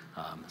there.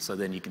 So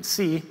then you can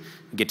see,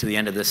 get to the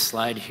end of this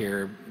slide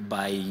here,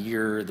 by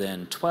year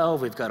then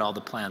 12, we've got all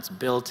the plants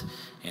built,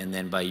 and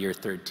then by year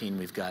 13,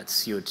 we've got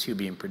CO2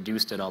 being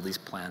produced at all these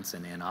plants,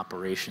 and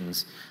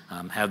operations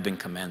have been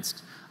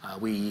commenced.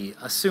 We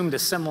assumed a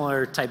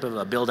similar type of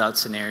a build-out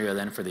scenario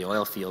then for the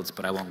oil fields,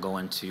 but I won't go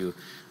into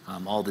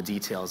all the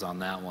details on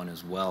that one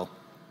as well.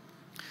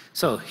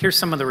 So here's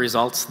some of the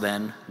results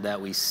then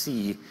that we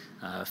see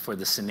for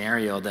the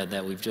scenario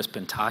that we've just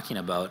been talking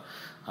about.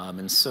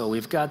 And so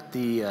we've got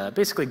the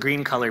basically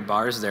green colored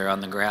bars there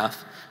on the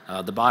graph.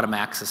 The bottom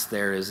axis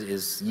there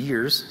is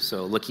years,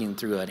 so looking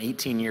through an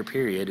 18-year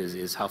period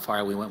is how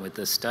far we went with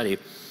this study.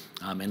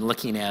 And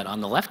looking at,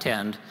 on the left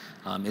hand,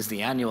 is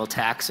the annual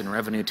tax and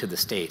revenue to the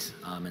state.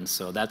 And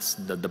so that's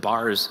the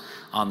bars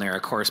on there are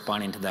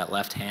corresponding to that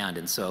left hand.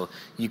 And so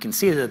you can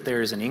see that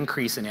there's an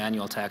increase in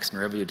annual tax and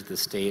revenue to the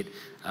state.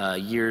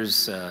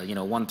 Years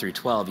 1 through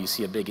 12, you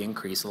see a big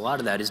increase. A lot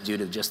of that is due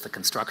to just the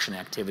construction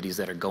activities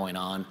that are going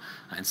on,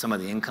 and some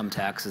of the income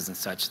taxes and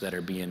such that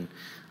are being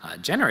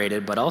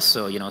generated. But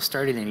also,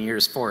 starting in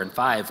years 4 and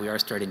 5, we are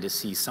starting to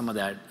see some of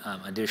that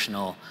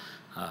additional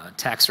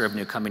tax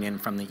revenue coming in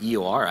from the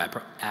EOR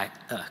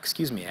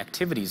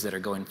activities that are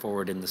going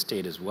forward in the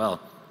state as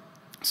well.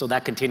 So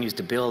that continues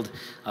to build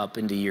up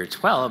into year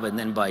 12, and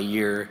then by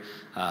year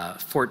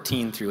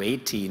 14 through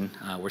 18,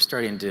 we're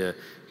starting to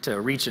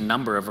reach a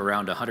number of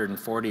around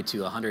 $140 to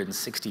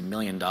 $160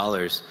 million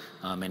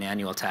in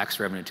annual tax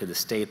revenue to the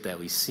state that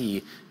we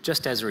see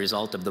just as a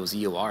result of those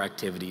EOR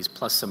activities,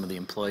 plus some of the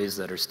employees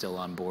that are still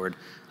on board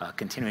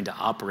continuing to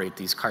operate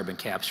these carbon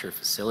capture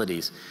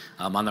facilities.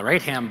 On the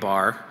right-hand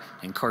bar,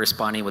 and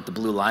corresponding with the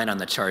blue line on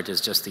the chart,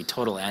 is just the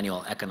total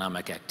annual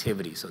economic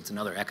activity. So it's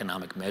another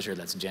economic measure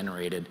that's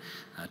generated,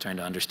 trying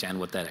to understand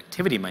what that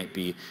activity might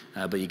be.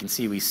 But you can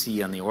see we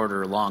see on the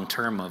order long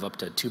term of up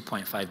to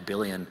 $2.5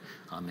 billion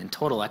in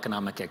total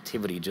economic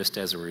activity just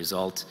as a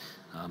result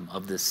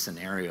of this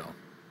scenario.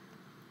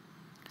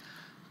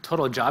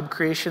 Total job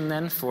creation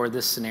then for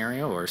this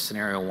scenario, or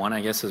scenario 1,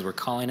 I guess as we're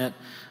calling it,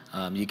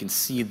 You can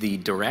see the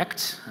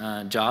direct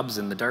jobs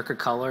in the darker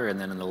color, and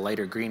then in the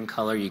lighter green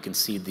color you can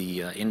see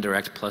the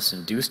indirect plus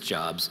induced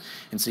jobs.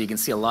 And so you can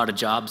see a lot of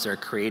jobs are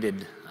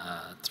created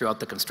throughout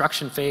the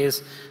construction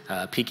phase,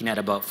 peaking at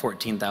about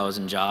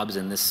 14,000 jobs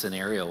in this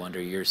scenario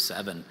under year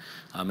 7.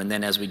 And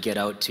then as we get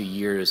out to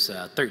years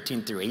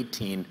 13 through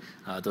 18,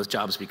 those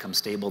jobs become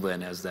stable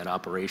then as that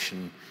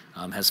operation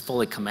has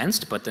fully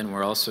commenced, but then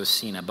we're also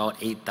seeing about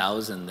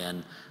 8,000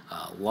 then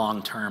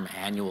long-term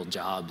annual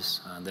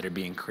jobs that are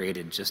being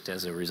created just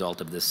as a result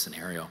of this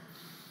scenario.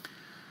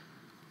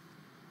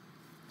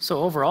 So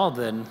overall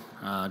then,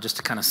 just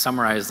to kind of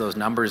summarize those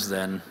numbers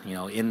then, you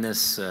know, in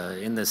this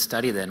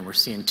study then, we're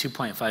seeing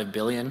 2.5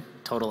 billion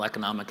total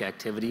economic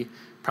activity,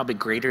 probably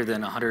greater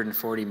than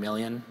 140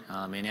 million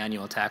in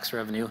annual tax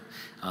revenue,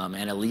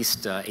 and at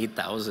least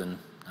 8,000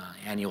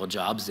 annual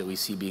jobs that we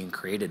see being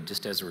created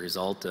just as a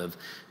result of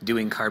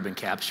doing carbon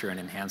capture and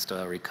enhanced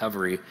oil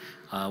recovery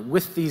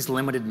with these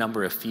limited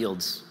number of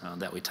fields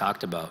that we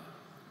talked about.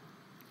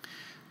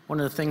 One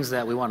of the things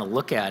that we want to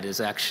look at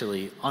is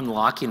actually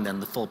unlocking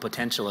then the full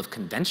potential of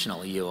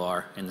conventional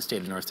EOR in the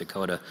state of North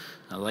Dakota.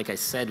 Like I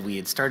said, we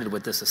had started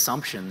with this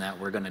assumption that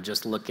we're going to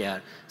just look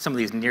at some of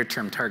these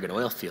near-term target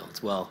oil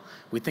fields. Well,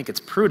 we think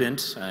it's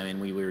prudent, I mean,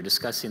 we were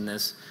discussing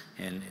this,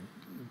 and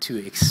to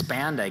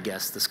expand, I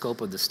guess, the scope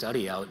of the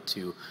study out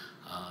to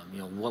you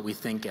know, what we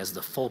think as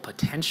the full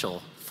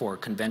potential for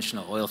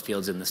conventional oil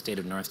fields in the state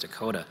of North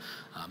Dakota.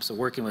 So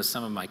working with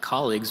some of my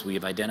colleagues,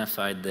 we've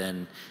identified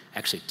then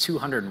actually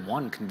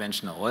 201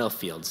 conventional oil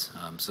fields.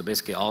 So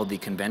basically all the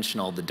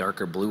conventional, the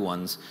darker blue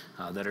ones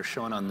that are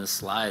shown on this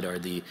slide are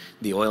the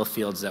oil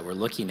fields that we're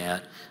looking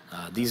at.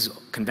 These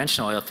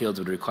conventional oil fields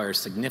would require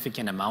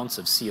significant amounts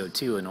of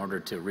CO2 in order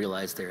to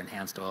realize their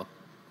enhanced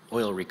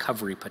oil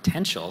recovery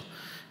potential.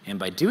 And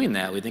by doing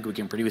that, we think we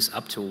can produce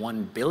up to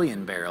 1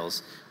 billion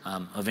barrels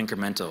of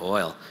incremental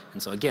oil.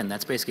 And so again,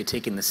 that's basically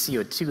taking the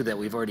CO2 that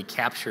we've already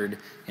captured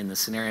in the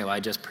scenario I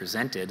just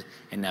presented,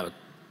 and now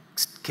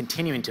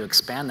continuing to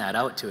expand that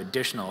out to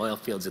additional oil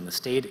fields in the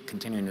state,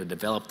 continuing to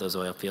develop those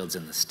oil fields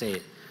in the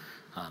state.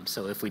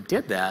 So if we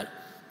did that,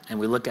 and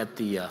we look at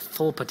the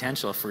full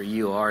potential for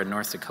EOR in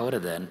North Dakota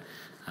then,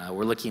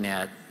 we're looking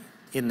at,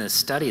 in this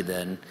study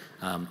then,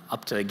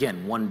 up to,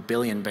 again, 1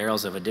 billion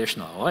barrels of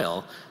additional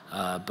oil.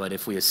 But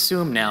if we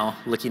assume now,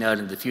 looking out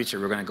into the future,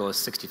 we're going to go with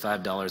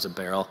 $65 a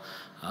barrel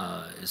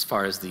as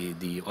far as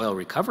the oil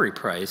recovery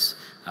price,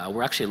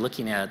 we're actually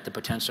looking at the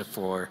potential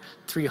for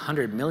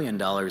 $300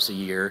 million a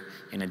year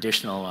in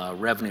additional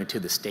revenue to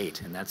the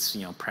state. And that's,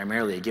 you know,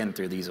 primarily, again,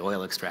 through these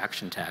oil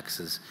extraction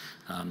taxes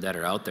that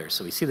are out there.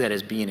 So we see that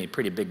as being a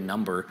pretty big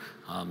number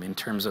in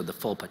terms of the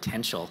full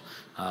potential.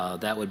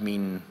 That would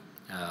mean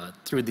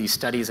through these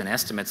studies and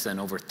estimates then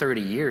over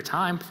 30-year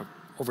time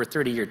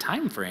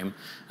frame,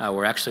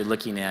 we're actually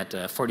looking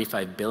at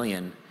 45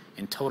 billion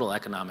in total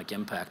economic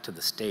impact to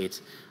the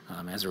state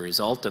as a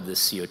result of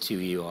this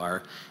CO2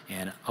 EOR,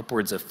 and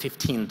upwards of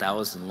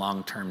 15,000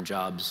 long-term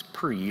jobs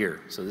per year.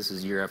 So this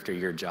is year after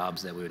year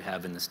jobs that we would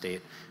have in the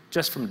state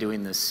just from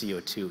doing this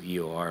CO2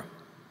 EOR.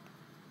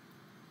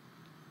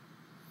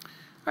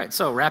 All right,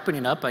 so wrapping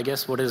it up, I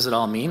guess, what does it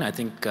all mean? I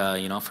think,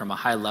 you know, from a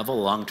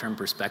high-level, long-term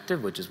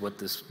perspective, which is what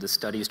this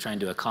study is trying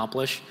to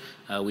accomplish,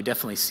 we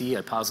definitely see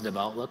a positive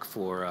outlook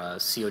for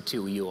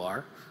CO2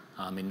 EOR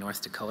in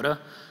North Dakota.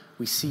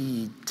 We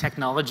see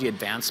technology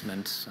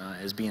advancement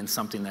as being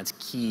something that's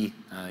key,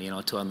 you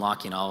know, to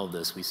unlocking all of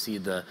this. We see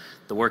the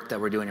work that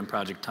we're doing in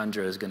Project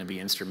Tundra is going to be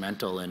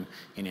instrumental in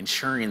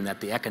ensuring that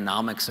the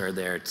economics are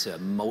there to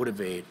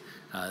motivate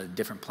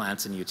different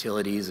plants and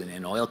utilities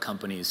and oil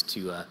companies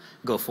to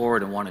go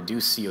forward and want to do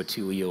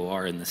CO2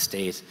 EOR in the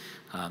state.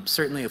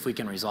 Certainly if we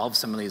can resolve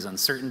some of these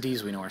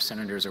uncertainties, we know our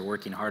senators are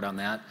working hard on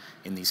that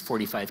in these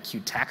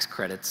 45Q tax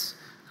credits.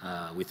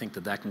 We think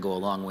that that can go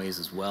a long ways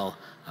as well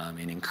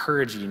in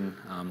encouraging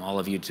all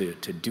of you to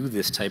do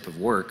this type of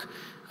work.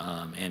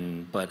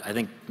 But I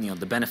think, you know,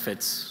 the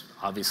benefits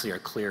obviously are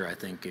clear, I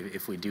think,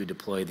 if we do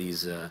deploy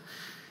these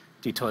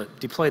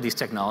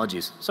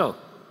technologies. So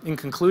in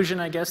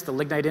conclusion, I guess, the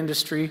lignite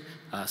industry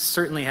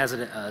certainly has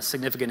a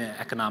significant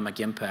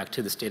economic impact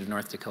to the state of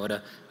North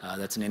Dakota.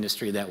 That's an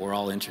industry that we're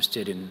all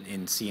interested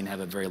in seeing have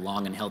a very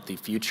long and healthy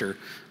future.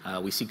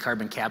 We see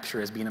carbon capture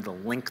as being able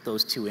to link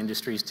those two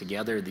industries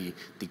together, the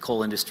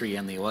coal industry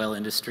and the oil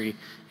industry,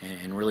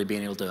 and really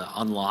being able to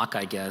unlock,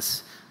 I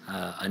guess,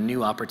 a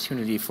new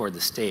opportunity for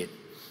the state.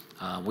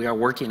 We are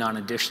working on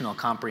additional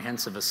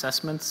comprehensive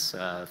assessments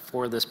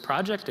for this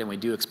project, and we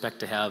do expect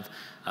to have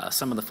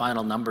some of the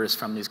final numbers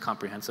from these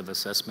comprehensive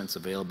assessments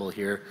available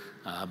here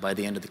by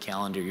the end of the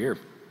calendar year.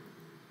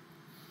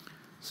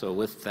 So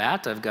with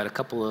that, I've got a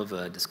couple of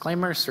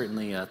disclaimers.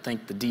 Certainly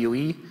thank the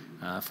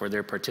DOE for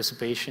their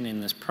participation in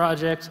this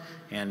project,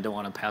 and don't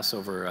want to pass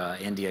over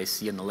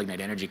NDIC and the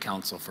Lignite Energy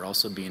Council for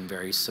also being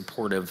very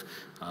supportive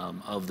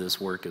of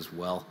this work as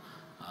well.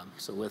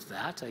 So with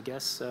that, I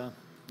guess,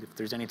 if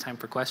there's any time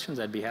for questions,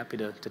 I'd be happy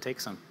to take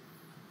some.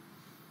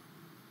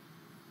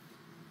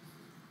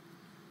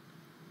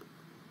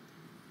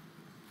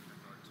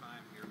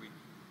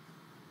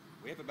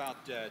 We We have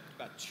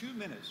about 2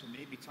 minutes, so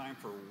maybe time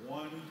for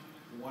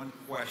one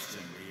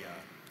question.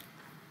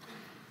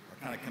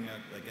 We're kind of coming up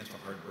against a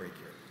hard break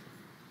here.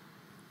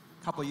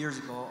 A couple of years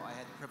ago, I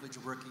had the privilege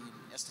of working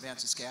in Estevan,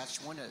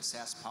 Saskatchewan at a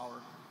SAS Power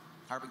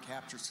carbon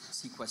capture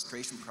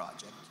sequestration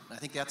project. And I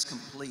think that's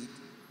complete.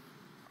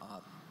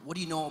 What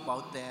do you know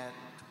about that?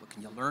 What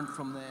can you learn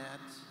from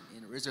that?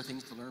 And or is there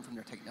things to learn from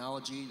their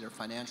technology, their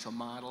financial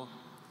model?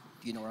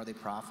 Do you know, are they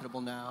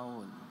profitable now?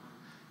 And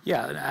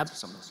Yeah,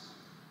 some of those.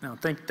 No,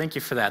 thank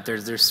you for that.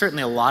 There's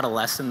certainly a lot of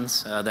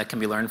lessons that can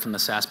be learned from the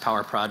SAS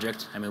Power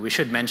project. I mean, we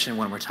should mention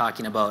when we're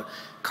talking about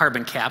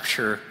carbon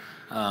capture,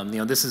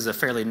 this is a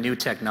fairly new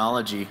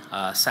technology.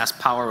 SAS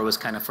Power was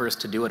kind of first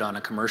to do it on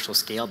a commercial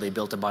scale. They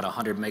built about a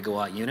 100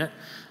 megawatt unit.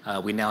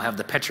 We now have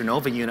the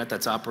Petronova unit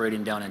that's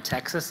operating down in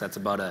Texas. That's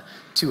about a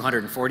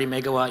 240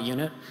 megawatt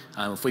unit.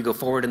 If we go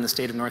forward in the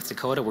state of North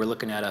Dakota, we're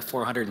looking at a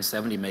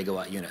 470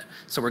 megawatt unit.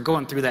 So we're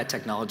going through that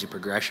technology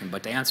progression.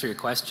 But to answer your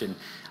question,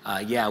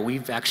 yeah,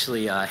 we've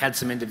actually had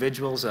some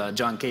individuals,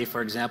 John Kay,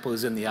 for example,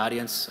 who's in the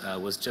audience,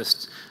 was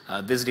just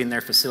visiting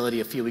their facility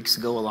a few weeks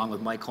ago along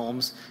with Mike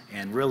Holmes,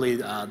 and really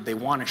they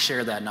want to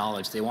share that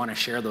knowledge. They want to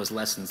share those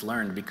lessons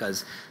learned,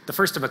 because the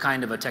first of a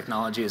kind of a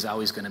technology is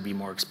always going to be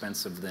more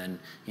expensive than,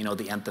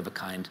 the nth of a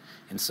kind.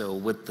 And so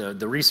with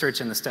the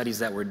research and the studies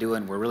that we're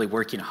doing, we're really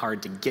working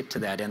hard to get to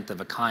that nth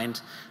of a kind.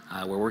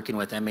 We're working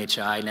with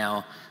MHI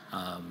now,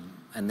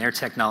 and their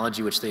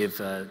technology, which they've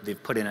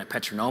put in at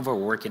Petronova. We're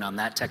working on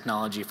that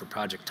technology for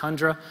Project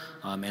Tundra,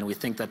 and we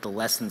think that the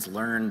lessons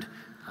learned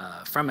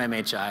from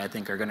MHI, I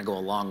think, are going to go a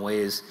long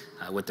ways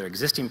with their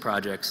existing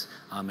projects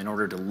in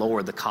order to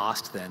lower the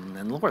cost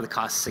and lower the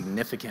cost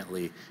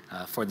significantly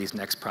for these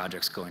next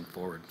projects going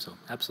forward. So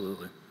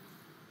absolutely.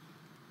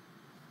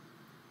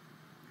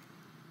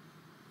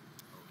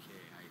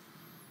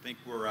 I think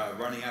we're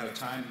running out of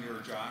time here,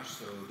 Josh,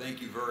 so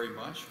thank you very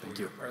much for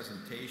your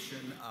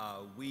presentation.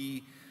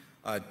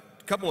 A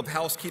couple of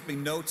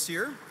housekeeping notes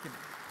here.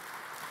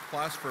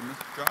 Applause for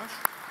Mr. Josh.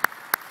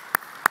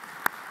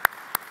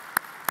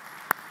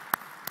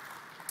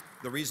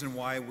 The reason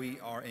why we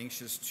are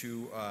anxious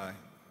to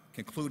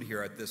conclude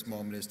here at this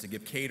moment is to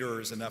give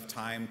caterers enough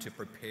time to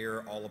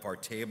prepare all of our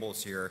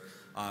tables here.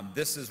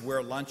 This is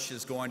where lunch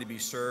is going to be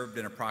served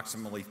in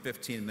approximately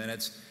 15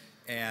 minutes.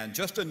 And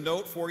just a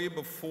note for you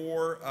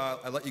before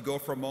I let you go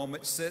for a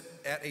moment, sit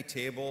at a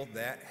table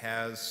that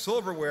has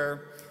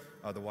silverware,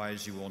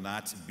 otherwise you will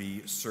not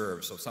be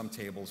served. So some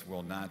tables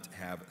will not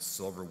have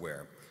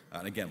silverware.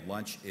 And again,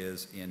 lunch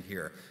is in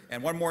here.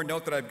 And one more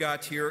note that I've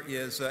got here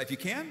is if you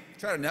can,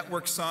 try to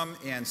network some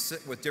and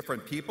sit with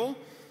different people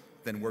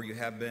than where you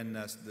have been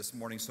this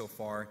morning so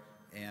far.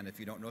 And if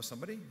you don't know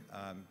somebody,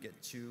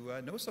 get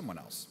to know someone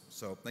else.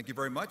 So thank you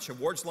very much.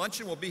 Awards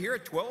luncheon will be here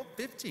at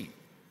 12:15.